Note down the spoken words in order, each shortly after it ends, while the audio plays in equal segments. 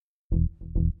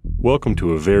Welcome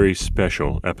to a very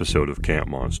special episode of Camp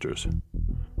Monsters.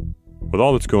 With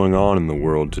all that's going on in the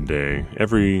world today,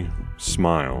 every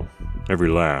smile, every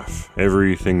laugh,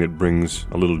 everything that brings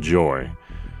a little joy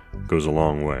goes a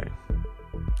long way.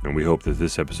 And we hope that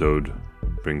this episode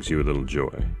brings you a little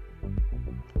joy.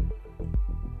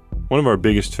 One of our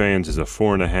biggest fans is a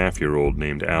 4.5-year-old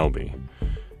named Albie,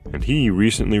 and he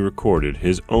recently recorded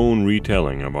his own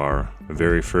retelling of our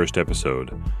very first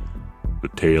episode, The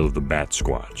Tale of the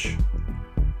Batsquatch.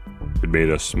 It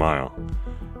made us smile,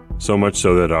 so much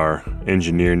so that our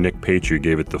engineer Nick Patry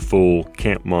gave it the full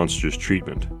Camp Monsters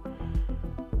treatment.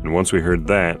 And once we heard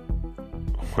that,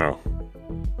 well,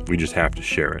 we just have to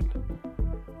share it.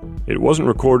 It wasn't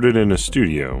recorded in a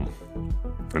studio,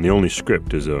 and the only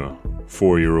script is a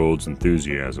 4-year-old's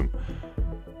enthusiasm.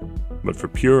 But for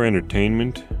pure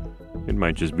entertainment, it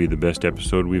might just be the best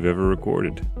episode we've ever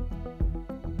recorded.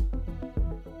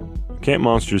 Camp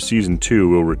Monsters Season 2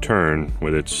 will return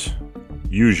with its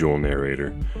usual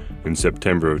narrator in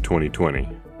September of 2020.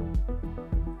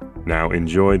 Now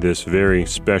enjoy this very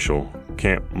special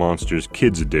Camp Monsters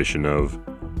Kids edition of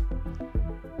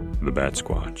The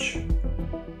Batsquatch.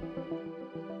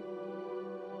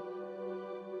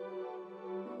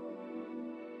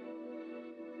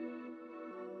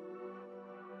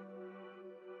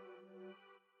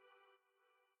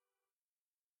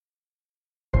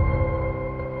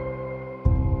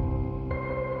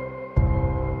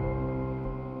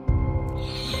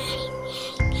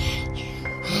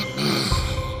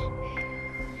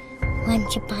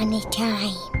 Once upon a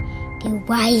time, there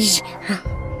was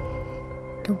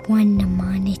one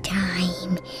upon a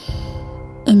time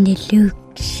in the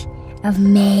looks of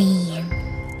May,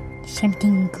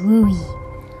 something grew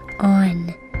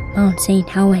on Mount St.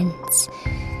 Helens.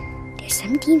 There's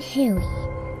something hairy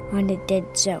on the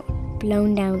dead zone,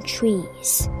 blown down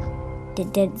trees. The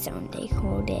dead zone, they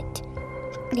called it.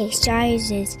 The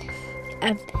sizes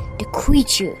of the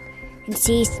creature, and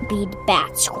seems to be the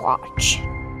Batsquatch.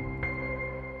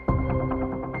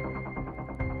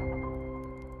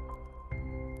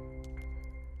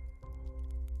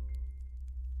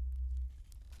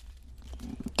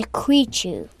 The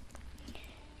creature,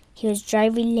 he was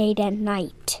driving late at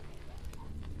night,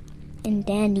 and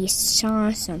then he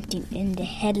saw something in the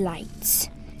headlights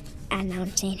at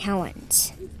Mount St.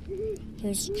 Helens. He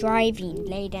was driving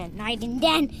late at night, and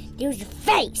then there was a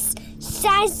face,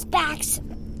 size backs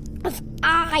of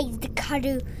eyes, the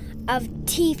color of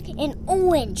teeth, and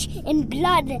orange, and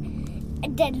blood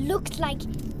that looked like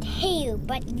hair,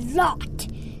 but lot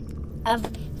of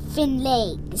thin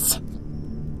legs.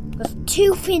 With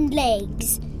 2 fin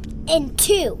legs and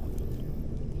 2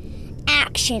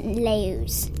 action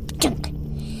layers.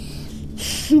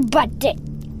 But the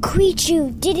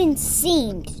creature didn't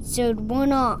seem, so it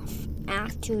went off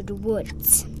after the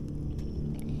woods.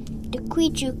 The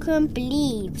creature couldn't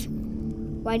believe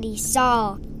what he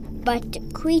saw, but the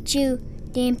creature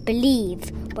didn't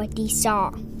believe what he saw.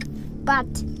 But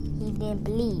he didn't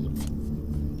believe.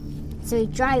 So he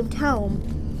drove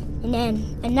home. And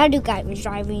then another guy was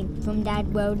driving from that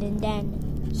road, and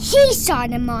then he saw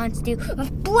the monster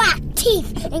with black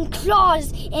teeth and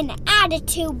claws and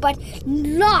attitude, but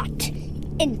not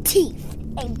in teeth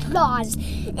and claws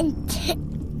and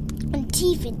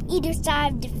teeth in either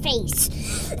side of the face.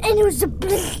 And it was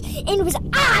and it was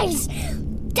eyes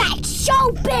that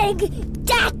so big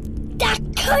that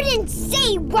couldn't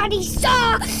see what he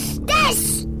saw.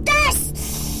 That's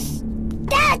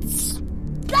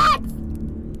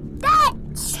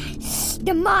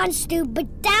the monster, but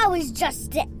that was just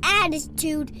the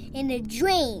attitude in a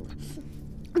dream.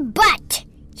 But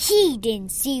he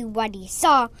didn't see what he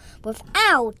saw.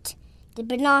 Without the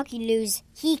binoculars,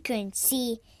 he couldn't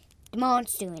see the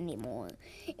monster anymore.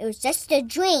 It was just a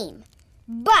dream.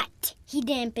 But he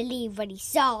didn't believe what he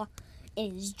saw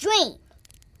in his dream.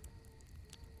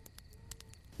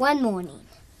 One morning,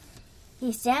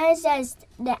 he stands at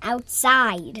the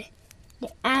outside.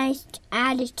 The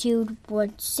attitude was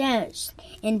sensed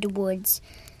in the woods,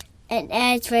 and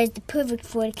as was the perfect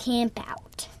for the camp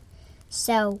out.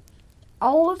 So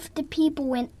all of the people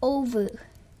went over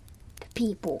the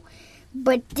people,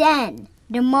 but then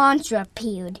the monster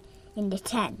appeared in the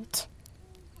tent.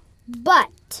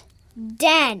 But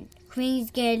then things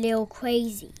get a little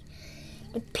crazy.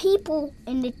 The people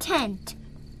in the tent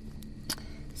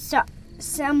saw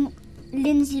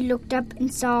Lindsay looked up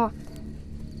and saw.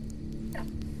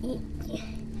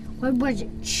 What was it?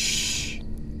 Shh.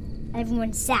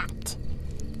 Everyone sat.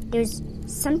 There's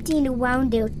something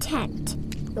around their tent.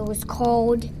 It was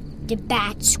called the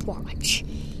Batsquatch.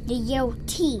 The yellow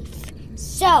teeth.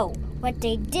 So, what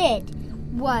they did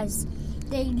was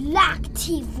They locked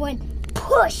teeth when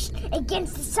pushed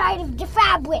against the side of the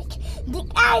fabric. The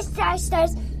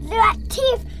ancestors'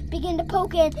 teeth begin to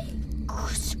poke in,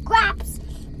 scraps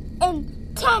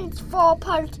and tents fall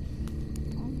apart.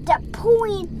 The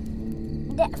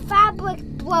fabric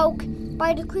broke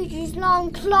by the creature's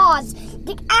long claws.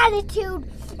 The attitude,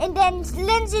 and then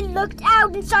Lindsay looked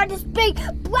out and saw this big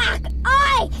black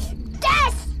eye.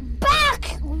 That's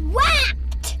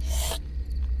Batsquatch!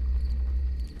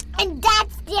 And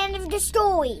that's the end of the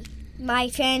story, my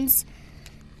friends.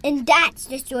 And that's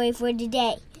the story for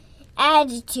today.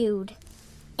 Attitude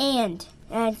and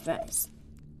answers.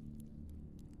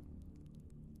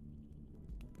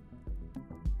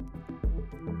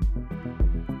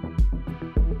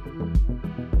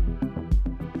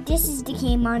 This is the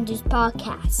Game Monsters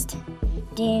podcast.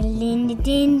 Din, din,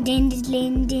 din, din,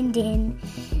 din, din, din.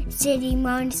 City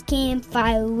monsters can't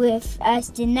fight with us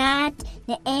tonight.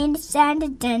 The end is on the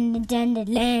dun dun the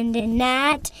land the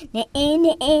night. The end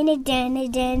the dun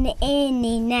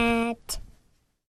the night.